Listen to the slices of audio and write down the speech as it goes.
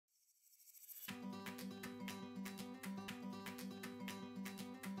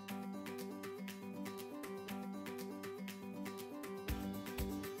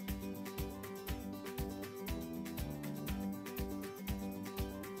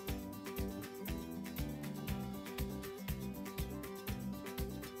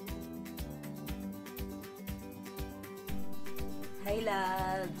Hi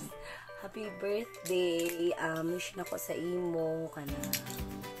loves! Happy birthday! Wish na ko sa imo ka na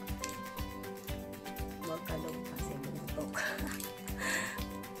magkalog kasi butok.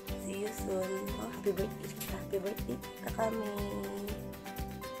 See you soon. Oh, happy birthday! Happy birthday ka kami!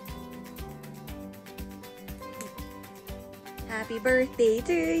 Happy birthday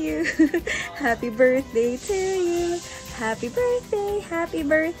to you! Happy birthday to you! Happy birthday! Happy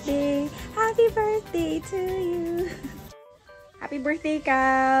birthday! Happy birthday to you! Happy birthday,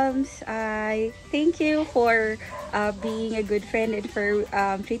 Kamz! I thank you for being a good friend and for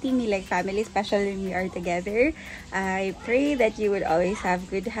treating me like family, especially when we are together. I pray that you would always have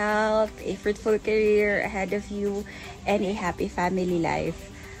good health, a fruitful career ahead of you, and a happy family life.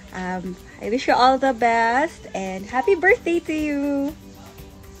 I wish you all the best and happy birthday to you!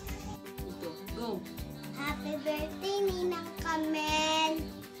 Go! Happy birthday, Ninang Kamel!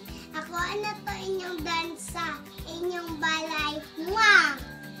 Ako ano to inyong dansa, inyong balay. Mwah!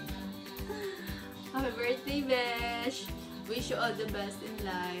 Happy birthday, Besh! Wish you all the best in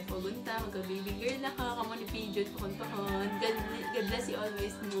life. Pagunta, magka-baby girl na ka, kamo ni Pidgeot, pohon-pohon. God bless you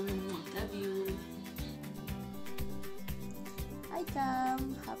always. Love you. Hi,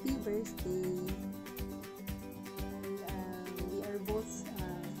 Kam! Happy birthday! And, we are both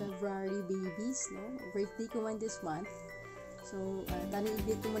February babies, no? Birthday ko man this month. So,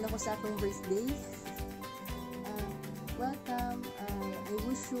 tani-ibig ko muna ko sa akong birthday. Welcome. I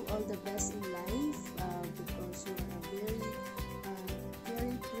wish you all the best in life because you are a very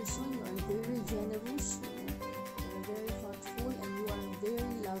caring person. You are very generous. You are very thoughtful and you are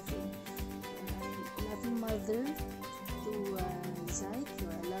very loving. Loving mother to Zayt. You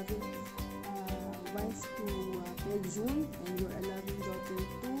are a loving wife to June, and you are a loving daughter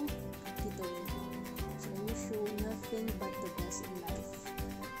to Tito. So I wish you nothing but the best in life.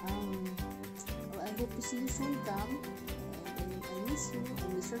 I hope to see you soon, Kam. And I miss you. I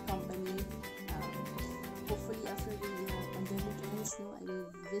miss your company. Hopefully after the pandemic ends, no, I will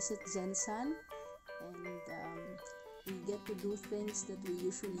visit Zensan and we get to do things that we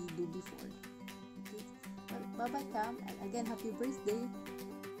usually do before. Okay? Well, bye-bye, Kam. And again, happy birthday.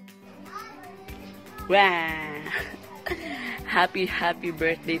 Wow! Happy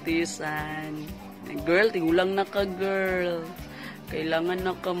birthday to you, son. Girl, tigulang na ka, girl. Kailangan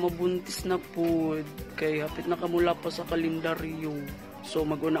na ka mabuntis na food. Kaya hapit na ka mula pa sa kalendaryo. So,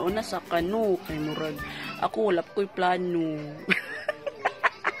 mag-una-una sa kano. Kay murag, ako wala ko'y plano.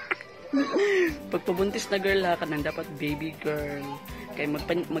 Pagpabuntis na girl ha, kanang dapat baby girl. Kay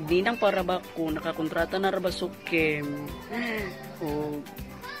magninang para ba ko, nakakontrata na raba sukim. O,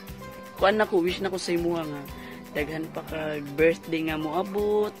 kuan na ko, wish na ko sa imuha nga. Daghan pa kag birthday nga mo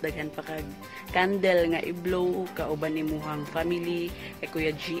abot, daghan pa kag candle nga i-blow, kauban imuhang family, kay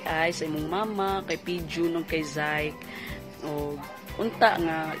Kuya GI, sa imong mama, kay Pidgeot, kay Zyke. O, unta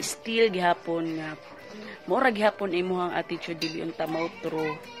nga, still gihapon nga, mora gihapon imuhang attitude, dili unta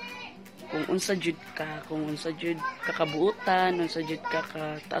mautro. Kung unsa jud ka, kung unsa jud kakabuutan, unsa jud ka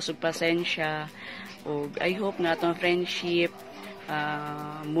kataas og pasensya. O, I hope nga atong friendship,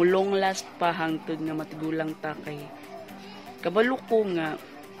 mulong last pa hangtod nga matigulang ta kay kabalo ko nga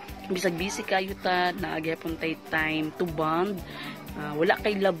bisag busy kayo ta naagapon tay time to bond, wala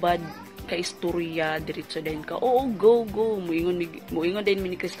kay labad kay istorya diretso din ka go muingon din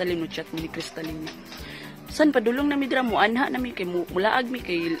ni Crystalline mo chat ni Crystalline san padulong na midra mo anha na mi kay mulaag mi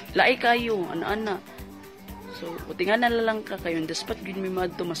kay laay kayo ana so utingan na lang ka kayo despite gid mi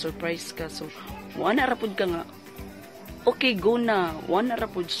madto ma-surprise ka so mo ana rapod ka nga okay, go na. One na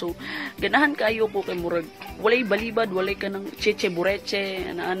rapod. So, ganahan kayo ko kay murag. Walay balibad, walay ka ng cheche, bureche,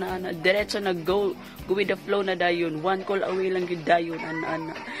 ana. Diretso na go with the flow na dayon. One call away lang yun dayon,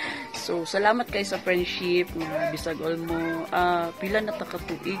 ana. So, salamat kayo sa friendship. Bisag all mo. Pila na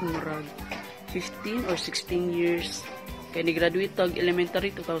takatuig, murag. 15 or 16 years. Kaya ni-graduate tag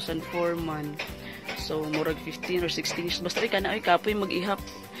elementary 2004 man. So, murag 15 or 16 years. Basta ka na, ay kapoy mag-ihap.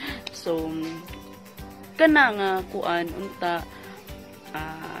 So, kana nga kuan unta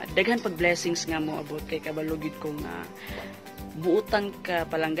daghan pag blessings nga mo abot kay kabalugid ko nga buutan ka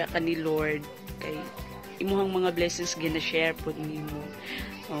palangga ka ni Lord kay imuhang mga blessings gina-share pud nimo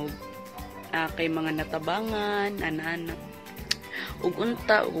og kay mga natabangan ana ug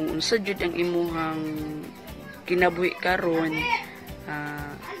unta kung unsa jud ang imuhang kinabuhi karon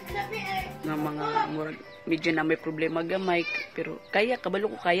nga mga murag medyo na may problema gamay pero kaya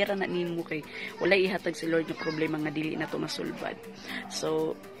kabalo ko kaya ra na nimo kay walay ihatag si Lord nga problema nga dili na to masulbad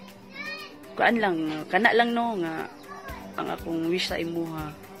so kuan lang kana lang no nga ang akong wish sa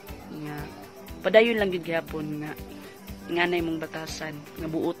imuha nga padayon lang gyud gihapon nga nganay mong batasan, nga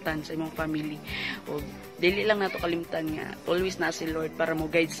buutan sa imong family. O dili lang nato kalimtan nga always na si Lord para mo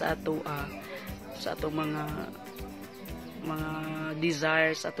guide sa ato mga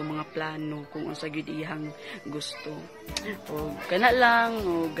desires, sa ato mga plano kung unsa gyud iyang gusto. O kana lang,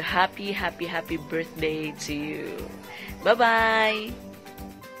 og happy birthday to you. Bye-bye.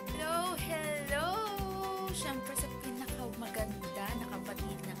 Hello! Siyempre sa pinakamaganda na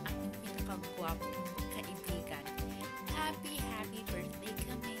kapatid ng aking pinakagwapong kaibigan. Happy birthday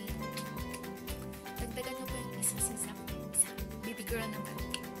kami. Dagdagan nyo pa yung isa baby girl naman.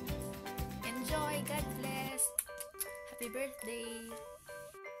 Enjoy! God bless! Happy birthday!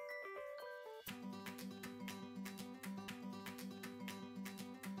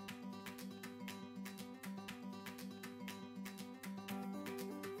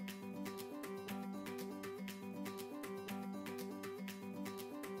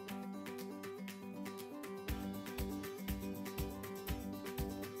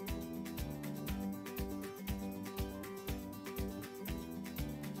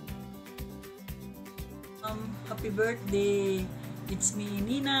 Happy birthday! It's me,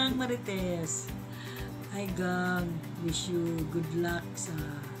 Ninang Marites. Hi God, wish you good luck sa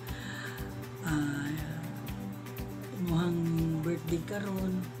imuhang birthday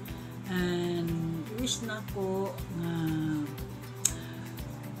karon, and wish na ko nga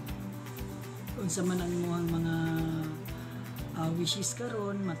unsa man ang imuhang mga wishes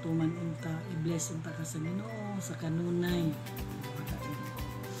karon matuman unta, i-bless unta ka sa Ginoo sa kanunay.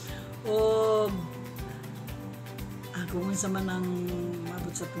 O kung unsa man ang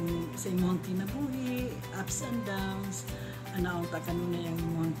mabot sa imong kinabuhi, ups and downs, anaon ta kanunay ang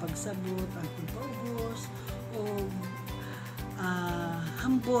imong pagsabot, ang pagpaubos, o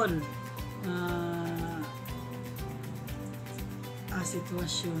humble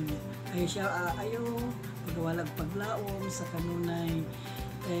sitwasyon. Ayaw pagwalag paglaom sa kanunay,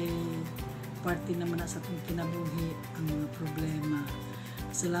 kay parte naman na sa itong kinabuhi ang mga problema.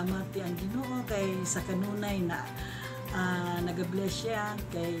 Salamat ang Ginoo kay sa kanunay na nag-bless siya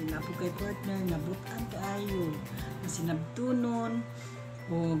kay napo kay partner nabutan kaayo na sinabtunon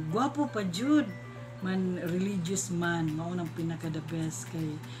o gwapo pa jud man, religious man, mao nang pinaka the best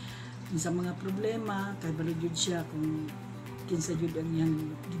kay sa mga problema kay balo jud siya kung kinsa jud ang iyang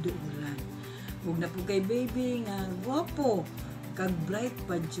giduulan. Ug napo kay baby nga gwapo kag bright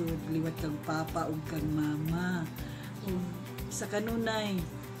pa jud, liwat kag papa ug kag mama. Ug sa kanunay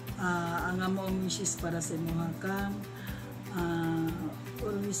ang among wishes para sa imong Kam,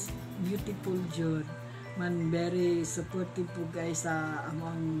 always beautiful jud man, very supportive po guys sa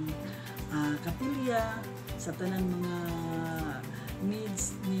among kapilya, sa tanan mga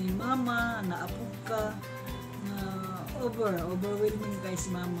needs ni mama na apog ka overwhelming guys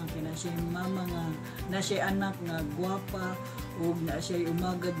mama, kaya na siya mama nga na siya anak nga gwapa ug na siya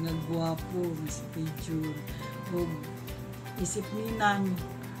umagad nga gwapo nga si picture ug isip ninang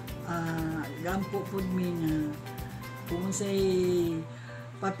gampo pod mi nga kung say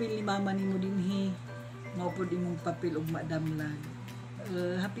papel ni mama nimo dinhi mao pod imong papel ug madamlan.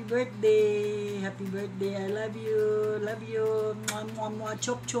 Happy birthday, I love you, mwah,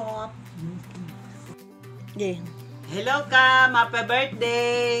 chop chop. Yeah. Hello Kam, happy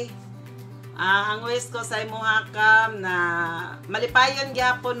birthday. Ang wish ko sa imuha Kam na malipayon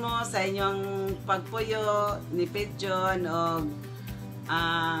gyapon mo sa inyong pagpuyo ni Pigeon og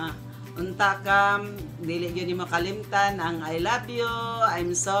unta Kam, dili gyud nimo kalimtan ang I love you,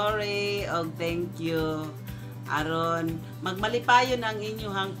 I'm sorry og thank you. Aron magmalipayon ang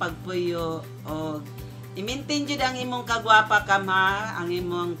inyong pagpuyo og i-maintain jud ang imong kagwapa Kam ha, ang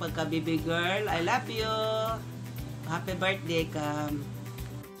imong pagka-baby girl. I love you. Happy birthday Kam.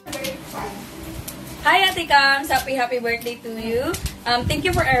 Hi Ate Kamz, happy birthday to you. Thank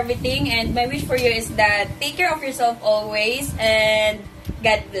you for everything, and my wish for you is that take care of yourself always and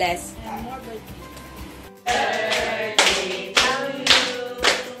God bless. Birthday to you.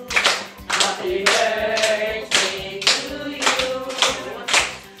 Happy birthday to you.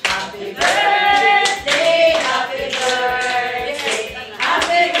 Happy birthday, happy birthday,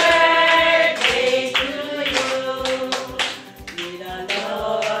 happy birthday to you. May the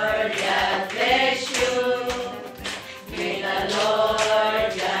Lord God bless you. May the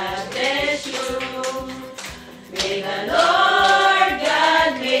Lord God bless you. May the Lord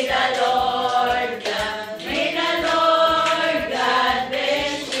God, may the Lord God, may the Lord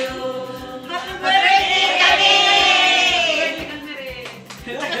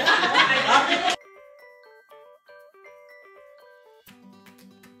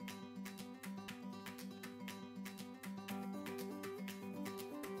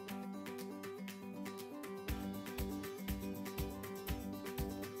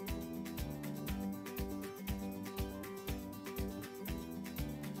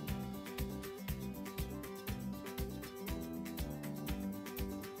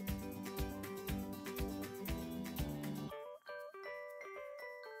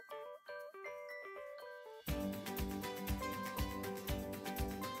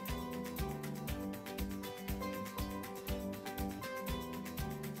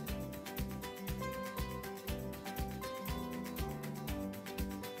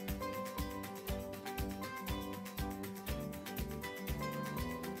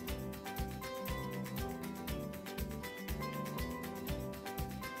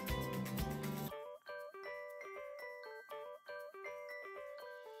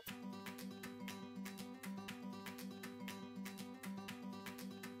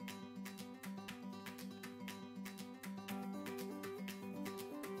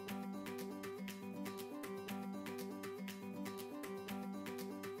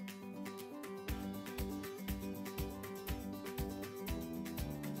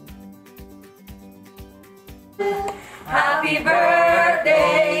Happy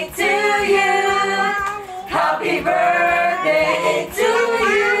birthday to you. Happy birthday to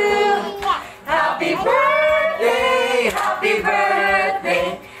you. Happy birthday, happy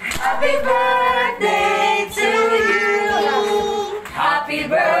birthday, happy birthday to you. Happy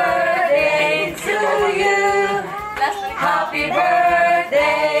birthday to you. Happy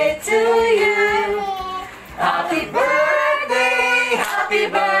birthday to you. Happy birthday, happy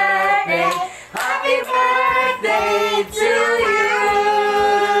birthday, happy birthday to you.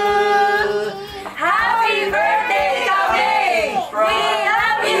 Happy birthday, Kamae. We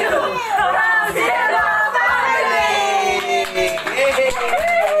love you from Zero Family.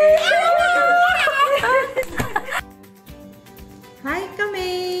 Hi,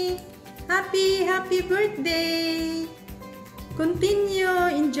 Kamae! Happy birthday! Continue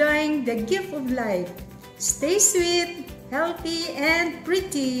enjoying the gift of life. Stay sweet, healthy, and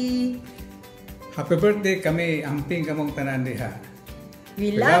pretty. Happy birthday kami, amping kamong tanan diha.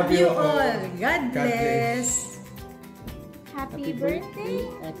 We love you all. God bless. Happy birthday.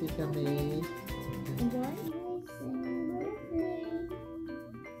 Happy kami. Enjoy your birthday.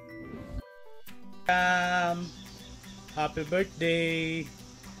 Happy birthday.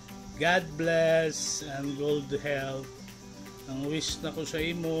 God bless and good health. Ang wish na ko sa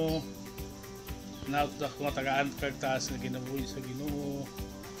imo, naot na kung matagaan kagtaas na ginabuhi sa Ginoo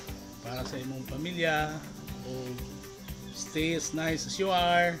para sa imong pamilya. O stay as nice as you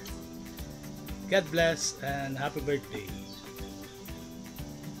are. God bless and happy birthday.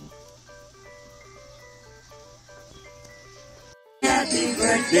 Happy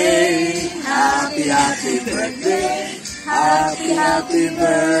birthday, happy birthday, happy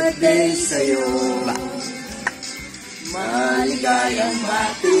birthday sa'yo. Maligayang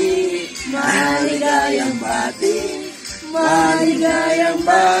bati, maligayang bati, maligayang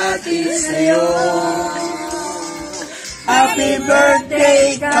bati sa'yo. Happy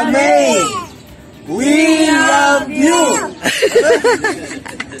birthday, Kamae! We love you!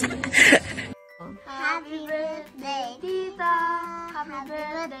 Happy birthday, Tita! Happy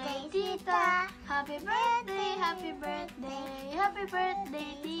birthday, Tita! Happy birthday, happy birthday, happy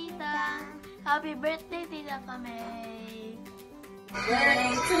birthday, Tita! Happy birthday, Tita Kamae!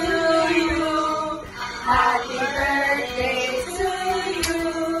 Birthday to you. Happy birthday to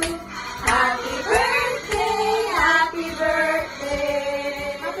you. Happy birthday, happy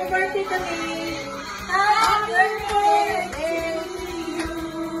birthday. Happy birthday to me. Happy birthday to you.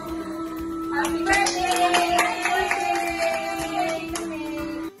 Happy birthday, happy birthday to me.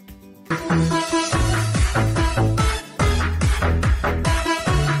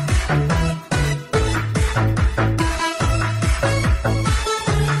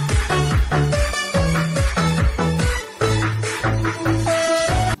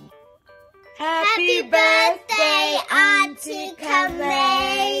 Happy birthday, Auntie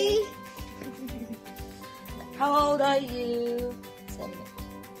Kamae! How old are you?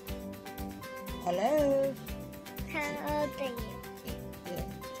 Hello. How old are you?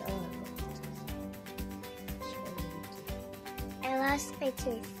 I lost my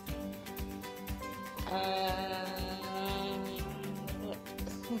tooth.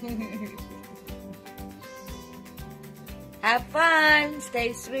 Have fun,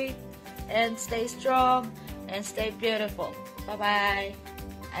 stay sweet, and stay strong, and stay beautiful. Bye-bye.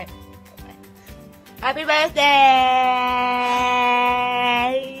 Happy birthday!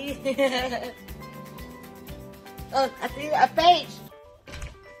 Oh, I see a page.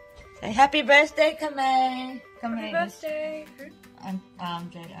 Say happy birthday, Kamae. Happy birthday. I'm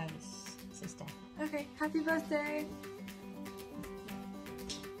Jada's sister. Okay, happy birthday.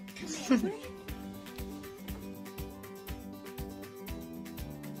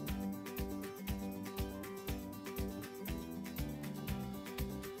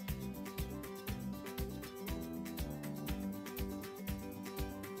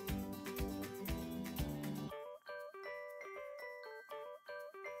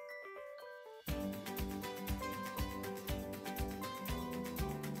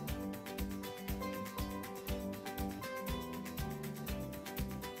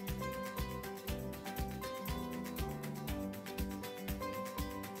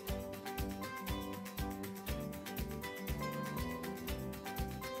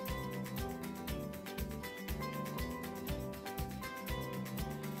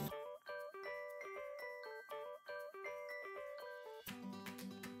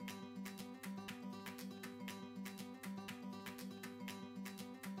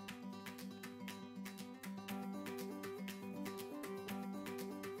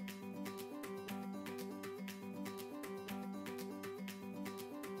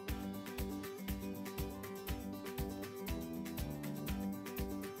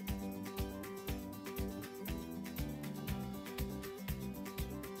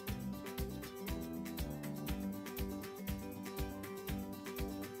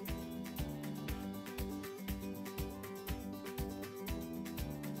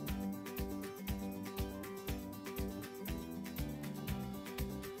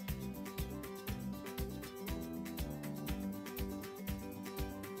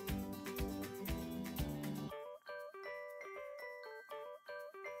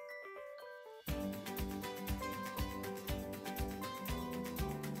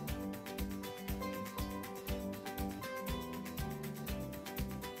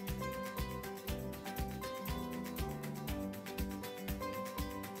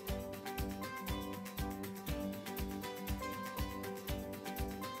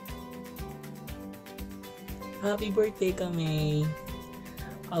 Happy birthday, Kamae.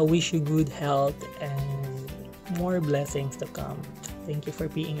 I wish you good health and more blessings to come. Thank you for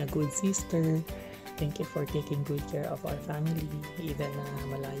being a good sister. Thank you for taking good care of our family, even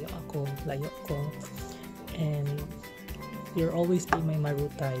na layo ko. And you'll always be my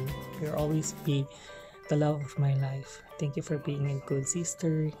marutay. You'll always be the love of my life. Thank you for being a good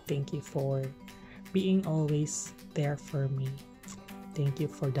sister. Thank you for being always there for me. Thank you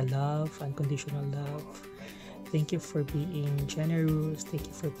for the love, unconditional love. Thank you for being generous. Thank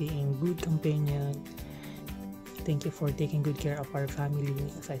you for being good companion. Thank you for taking good care of our family,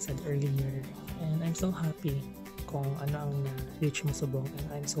 as I said earlier. And I'm so happy kung ano ang na-reach mo subong, and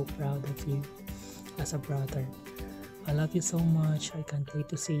I'm so proud of you as a brother. I love you so much. I can't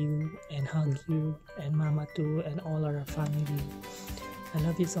wait to see you and hug you and mama too and all our family. I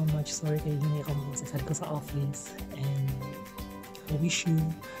love you so much. Sorry kay hindi ako masasabi ko sa office. And I wish you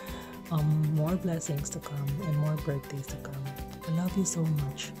more blessings to come and more birthdays to come. I love you so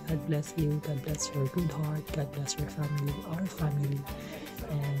much. God bless you. God bless your good heart. God bless your family, our family.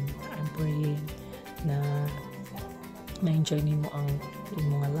 And I'm praying na ma-enjoy mo ang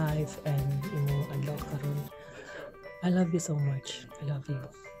mga life and imong adlaw karon. I love you so much. I love you.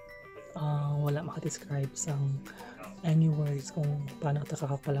 Wala maka-describe sang any words kung paano ta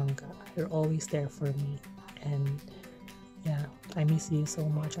kakapalangka. You're always there for me. And yeah, I miss you so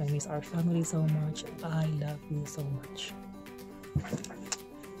much. I miss our family so much. I love you so much.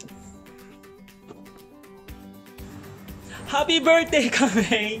 Happy birthday,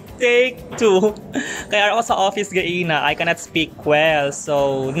 Kamae! Take 2. Kaya ako sa office gaina, I cannot speak well.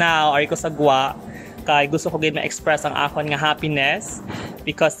 So now, ari ko sa gwa. Kaya gusto ko gid ma-express ang akon nga happiness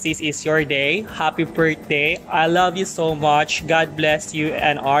because this is your day. Happy birthday. I love you so much. God bless you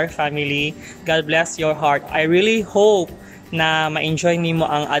and our family. God bless your heart. I really hope na ma-enjoy nimo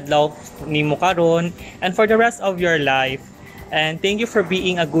ang adlaw nimo karon and for the rest of your life. And thank you for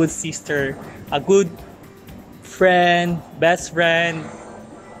being a good sister, a good friend, best friend.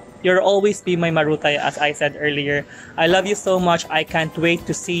 You'll always be my marutay, as I said earlier. I love you so much. I can't wait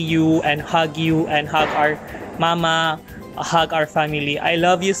to see you and hug our mama, hug our family. I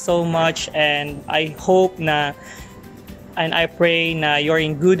love you so much, and I hope and I pray na you're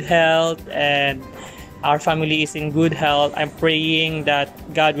in good health and our family is in good health. I'm praying that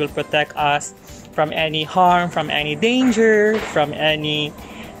God will protect us from any harm, from any danger, from any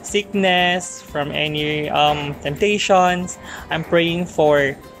sickness, from any temptations. I'm praying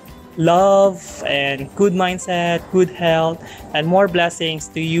for love and good mindset, good health, and more blessings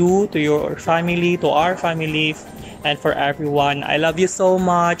to you, to your family, to our family, and for everyone. I love you so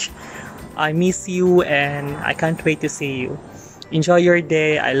much. I miss you and I can't wait to see you. Enjoy your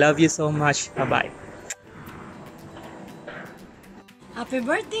day. I love you so much. Bye-bye. Happy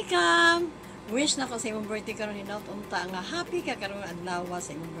birthday, Kam! Wish na ko sa imong birthday karon unta nga happy ka karon adlaw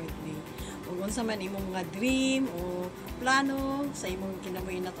sa imong birthday. Ug unsa man imong mga dream o plano sa imong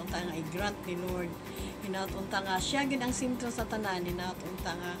kinabuhi unta nga i-grant ni Lord. Unta nga siya gid ang sentro sa tanan,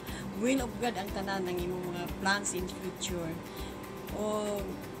 unta nga will of God ang tanan ng imong mga plans in future. O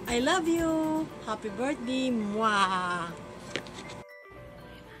I love you. Happy birthday. Mwah.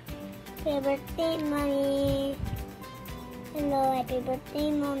 Happy birthday, Mommy. Hello, happy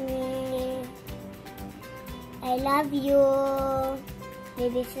birthday, Mommy. I love you.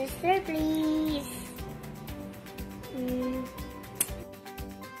 Baby sister, please.